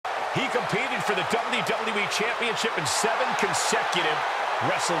He competed for the WWE Championship in 7 consecutive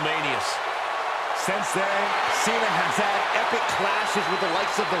WrestleManias. Since then, Cena has had epic clashes with the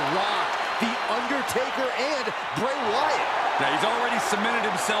likes of The Rock, The Undertaker, and Bray Wyatt. Now, he's already cemented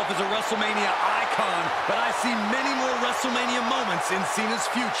himself as a WrestleMania icon, but I see many more WrestleMania moments in Cena's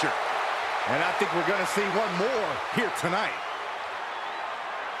future. And I think we're going to see one more here tonight.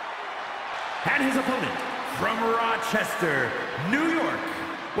 And his opponent, from Rochester, New York,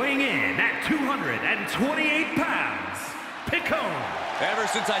 weighing in at 228 pounds, Piccone. Ever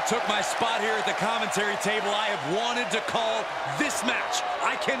since I took my spot here at the commentary table, I have wanted to call this match.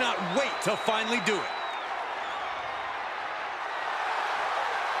 I cannot wait to finally do it.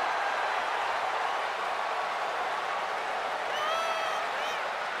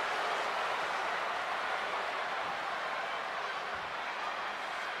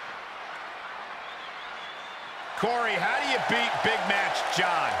 Corey, how do you beat Big Match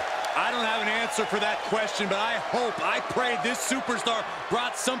John? I don't have an answer for that question, but I pray this superstar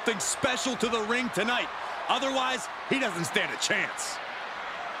brought something special to the ring tonight. Otherwise, he doesn't stand a chance.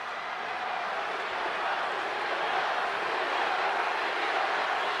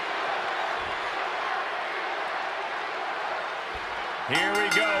 Here we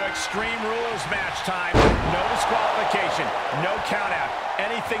go, Extreme Rules match time. No disqualification, no countout,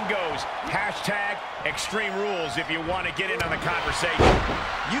 anything goes. Hashtag Extreme Rules if you want to get in on the conversation.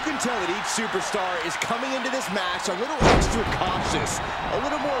 You can tell that each superstar is coming into this match a little extra cautious, a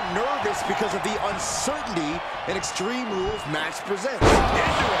little more nervous because of the uncertainty an Extreme Rules match presents.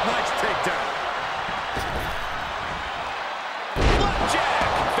 Into a nice takedown.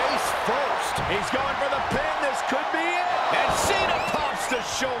 Flapjack, face first. He's going for the pin, this could be it. And Cena pops the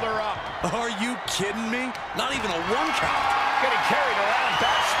shoulder up. Are you kidding me? Not even a 1 count. Getting carried around,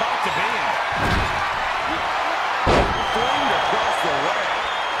 bad spot to be in. Flamed across the way.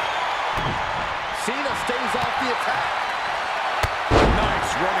 Cena stays off the attack.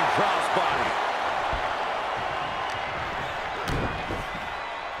 Nice running crossbody.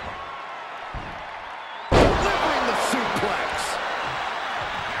 Delivering the suplex.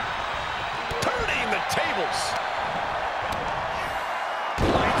 Turning the tables.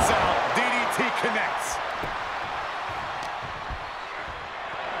 Lights out. DDT connects.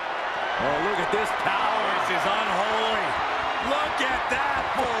 Oh, look at this power. This is unholy. Look at that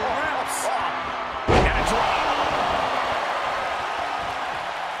for reps. And a drop.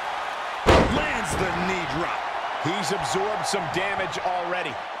 Lands the knee drop. He's absorbed some damage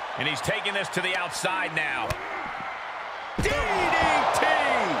already. And he's taking this to the outside now. DDT!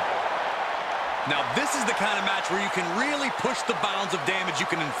 Now, this is the kind of match where you can really push the bounds of damage you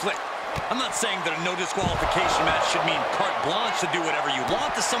can inflict. I'm not saying that a no disqualification match should mean carte blanche to do whatever you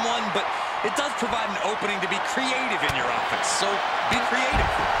want to someone, but it does provide an opening to be creative in your offense, so be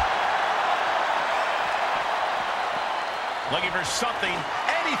creative. Looking for something,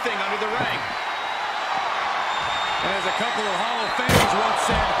 anything under the ring. And as a couple of Hall of Famers once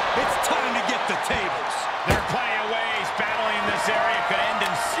said, it's time to get the tables. There are plenty of ways battling in this area could end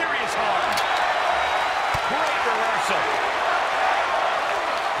in serious harm. Great reversal.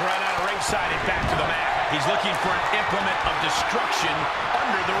 Right out of ringside and back to the mat. He's looking for an implement of destruction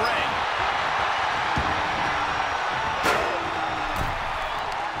under the ring.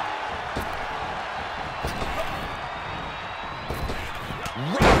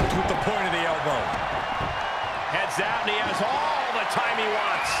 Rocked with the point of the elbow. Heads out, and he has all the time he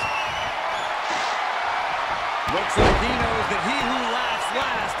wants. Looks like he knows that he who laughs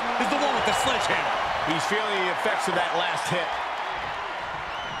last is the one with the sledgehammer. He's feeling the effects of that last hit.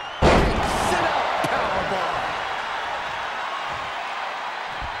 Sit up, powerbomb.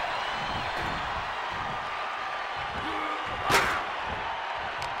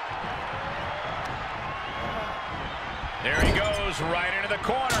 There he goes, right into the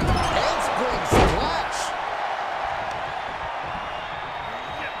corner. Handspring splash.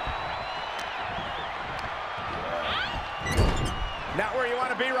 Not where you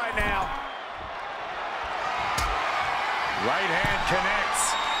want to be right now. Right hand connects.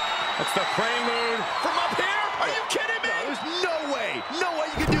 That's the prelude. From up here? Are you kidding me? No, there's no way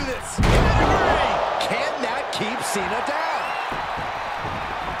you can do this. Can that keep Cena down?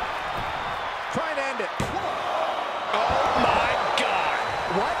 Trying to end it. Oh my God.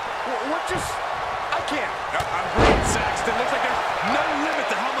 What? What just? I can't. I'm agreeing, Saxton. Looks like there's no limit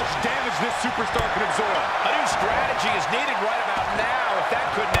to how much damage this superstar can absorb. A new strategy is needed right about now if that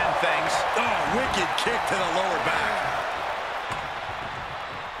couldn't end things. Oh, wicked kick to the lower back.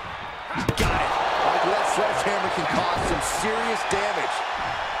 Got it. Like that sledgehammer can cause some serious damage.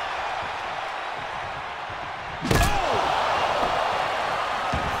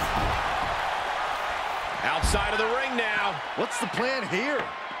 side of the ring now. What's the plan here?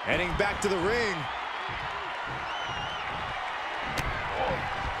 Heading back to the ring.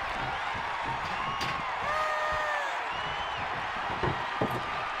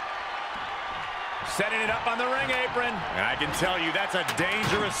 Setting it up on the ring apron. And I can tell you that's a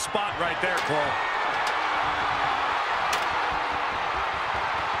dangerous spot right there, Cole.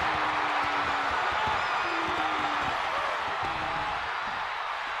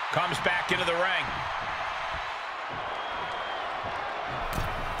 Comes back into the ring.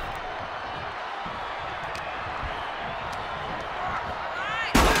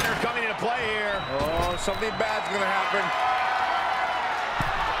 Ladder coming into play here. Oh, something bad's gonna happen.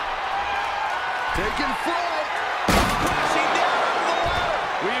 Taking flight. Crashing down on the ladder.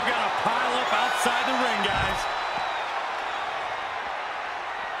 We've got a pile up outside the ring, guys.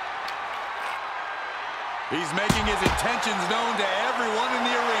 He's making his intentions known to everyone in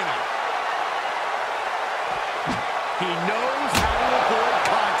the arena. He knows how to avoid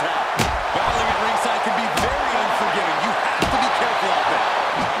contact. Battling at ringside can be very unforgiving. You have to be careful out there.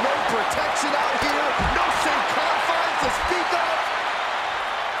 No protection out here. No safe confines to speak of.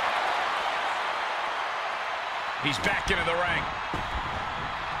 He's back into the ring.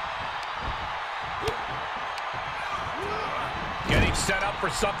 Getting set up for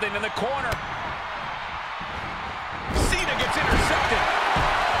something in the corner. Cena gets intercepted.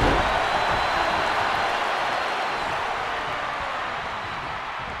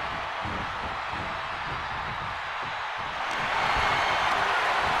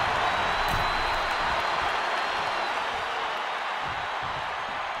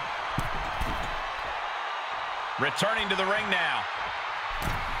 Returning to the ring now.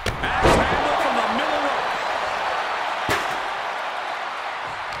 Axe handle from the middle rope.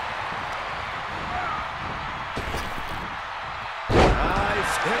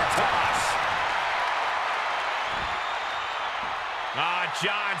 Nice hip toss.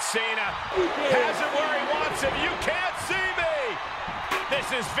 John Cena has it where he wants him. You can't see me. This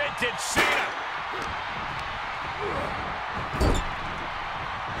is vintage Cena.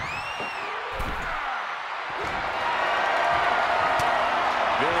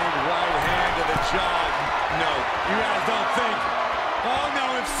 Big right hand to the jaw. No, you guys don't think. Oh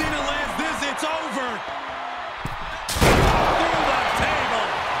no, if Cena lands this, it's over. Through the table.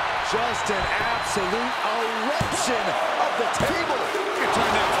 Just an absolute eruption of the table. You can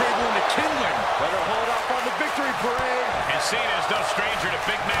turn that table into kindling. Better hold up on the victory parade. And Cena is no stranger to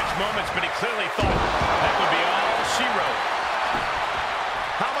big match moments, but he clearly thought that would be all she wrote.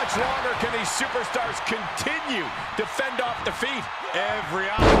 How much longer can these superstars continue to fend off defeat? Every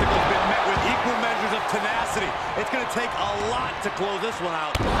obstacle has been met with equal measures of tenacity. It's going to take a lot to close this one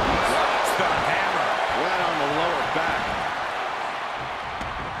out. That's the hammer. Right on the lower back.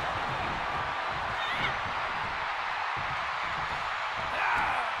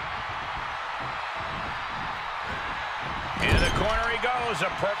 Into the corner he goes, a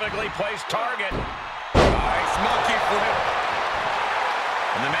perfectly placed target. Nice monkey flip.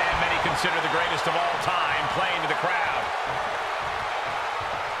 And the man many consider the greatest of all time playing to the crowd.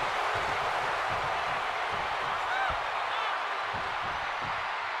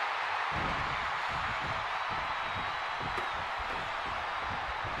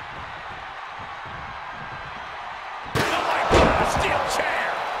 Oh my God, a steel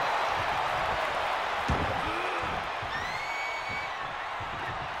chair!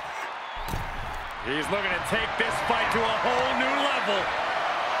 He's looking to take this fight to a whole new level.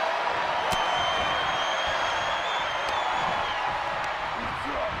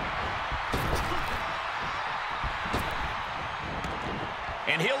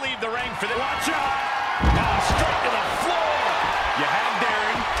 And he'll leave the ring for the... Watch out! Straight to the floor! You have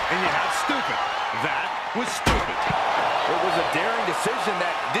daring, and you have stupid. That was stupid. It was a daring decision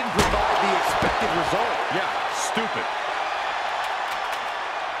that didn't provide the expected result. Yeah, stupid.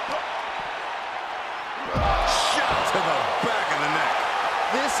 Shot to the back of the neck.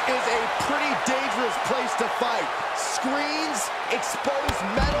 This is a pretty dangerous place to fight. Screens, exposed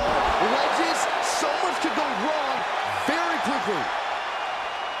metal, ledges, so much could go wrong very quickly.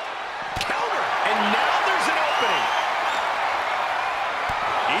 Counter! And now there's an opening.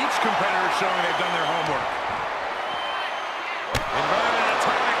 Each competitor showing they've done their homework. And right an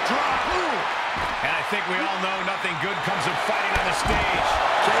atomic drop. Ooh. And I think we all know nothing good comes of fighting on the stage.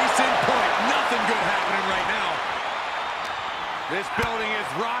 Case in point, nothing good happening right now. This building is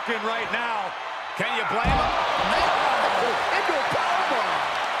rocking right now. Can you blame him? Into a powerbomb.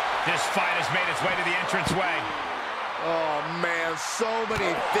 This fight has made its way to the entranceway. Oh, man, so many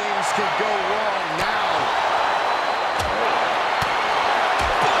things could go wrong now.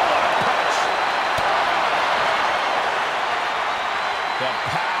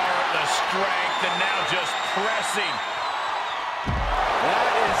 pressing.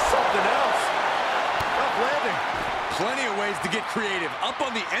 That is something else. Tough landing. Plenty of ways to get creative. Up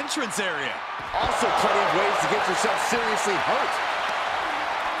on the entrance area. Also plenty of ways to get yourself seriously hurt.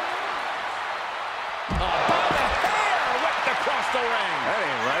 By the hair, whipped across the ring. That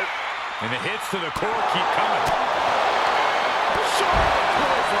ain't right. And the hits to the core keep coming. Short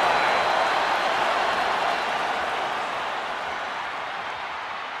clothesline.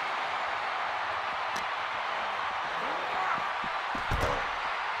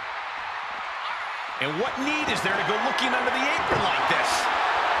 And what need is there to go looking under the apron like this?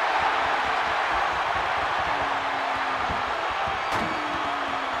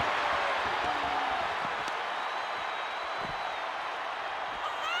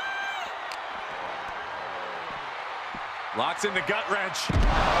 Locks in the gut wrench.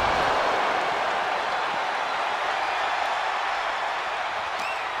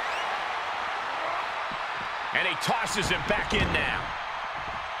 And he tosses him back in now.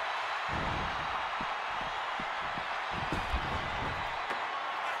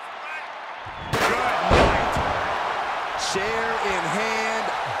 Chair in hand,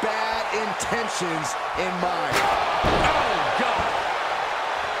 bad intentions in mind. Oh, God.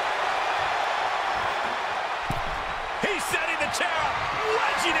 He's setting the chair up,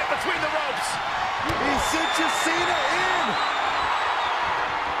 wedging it between the ropes. He sent your Cena in.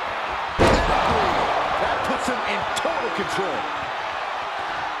 That puts him in total control.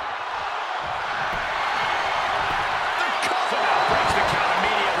 Somehow breaks the count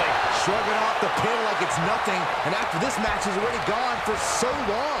immediately. Shrugging off the pin like it's nothing, and after this match is already gone for so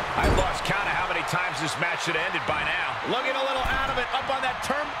long. I've lost count of how many times this match should have ended by now. Looking a little out of it, up on that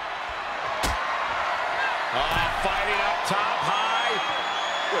turn. Fighting up top, high.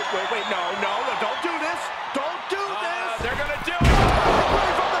 Wait, no, don't do this. Don't do this. They're going to do it. Away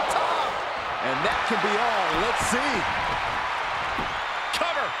from the top. And that can be all. Let's see.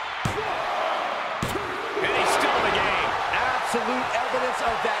 Cover. And he's still in the game. Absolute evidence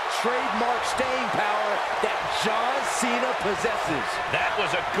of that trademark staying power that John Cena possesses. That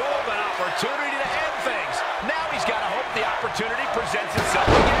was a golden opportunity to end things. Now he's got to hope the opportunity presents itself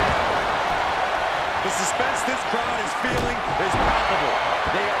again. The suspense this crowd is feeling is palpable.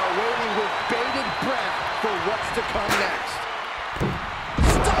 They are waiting with bated breath for what's to come next.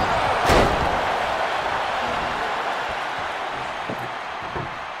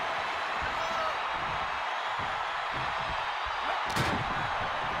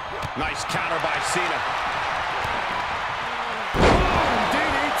 Nice counter by Cena.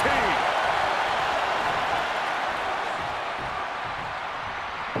 DDT.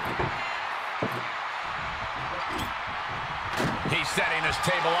 He's setting his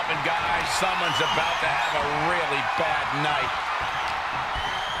table up, and guys, someone's about to have a really bad night.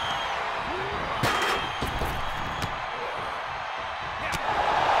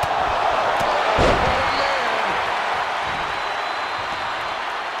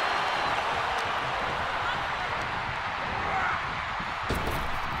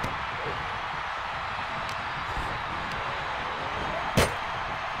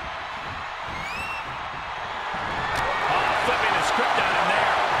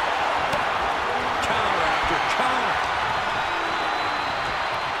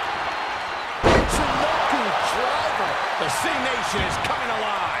 The C-Nation is coming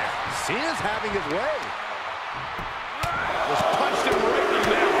alive. Cena's having his way. Was punched him right in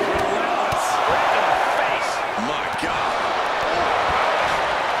the mouth. Relentless. Right in the face. My God.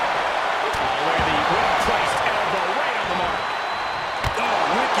 Where the well-placed elbow right on the mark. Oh,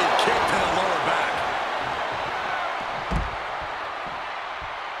 wicked kick to the lower back.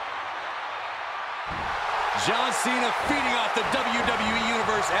 John Cena feeding off the WWE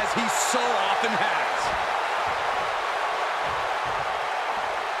Universe as he so often has.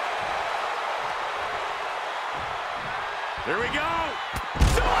 Here we go.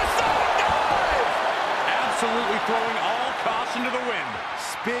 Suicide dive! Absolutely throwing all caution to the wind.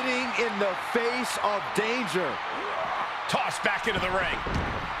 Spitting in the face of danger. Tossed back into the ring.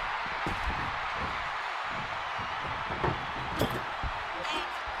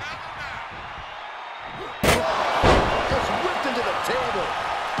 Just whipped into the table.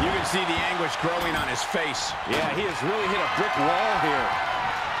 You can see the anguish growing on his face. Yeah, he has really hit a brick wall here.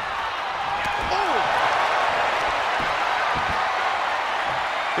 Oh!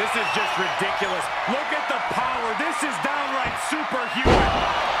 This is just ridiculous. Look at the power. This is downright superhuman.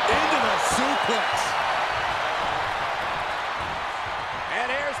 Into the suplex. And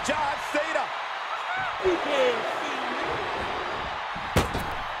here's John Cena.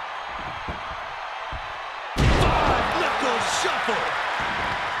 Five-knuckle shuffle.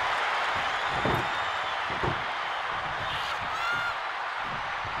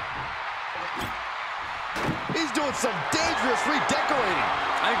 some dangerous redecorating.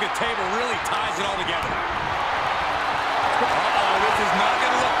 I think the table really ties it all together. Uh-oh, this is not going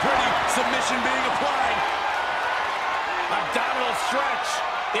to look pretty. Submission being applied. Abdominal stretch.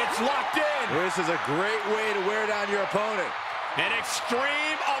 It's locked in. This is a great way to wear down your opponent. An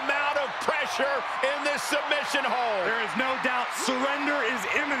extreme amount of pressure in this submission hold. There is no doubt surrender is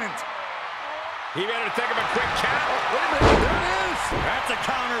imminent. He better think of a quick count. Wait a minute, there it is. That's a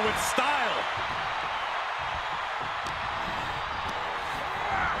counter with style.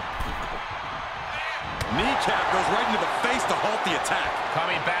 Kneecap goes right into the face to halt the attack.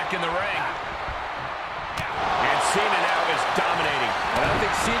 Coming back in the ring. And Cena now is dominating. And I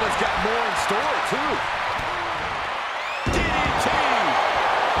think Cena's got more in store, too. DDT.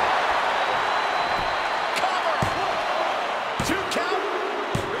 Cover. 2 count.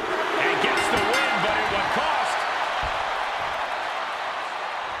 And gets the win, but at what cost?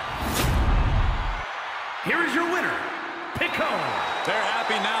 Here is your winner, Pico. They're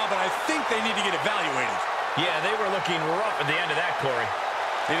happy now, but I think they need to get evaluated. Yeah, they were looking rough at the end of that, Corey.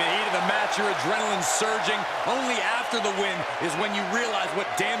 In the heat of the match, your adrenaline's surging. Only after the win is when you realize what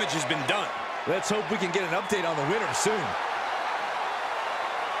damage has been done. Let's hope we can get an update on the winner soon.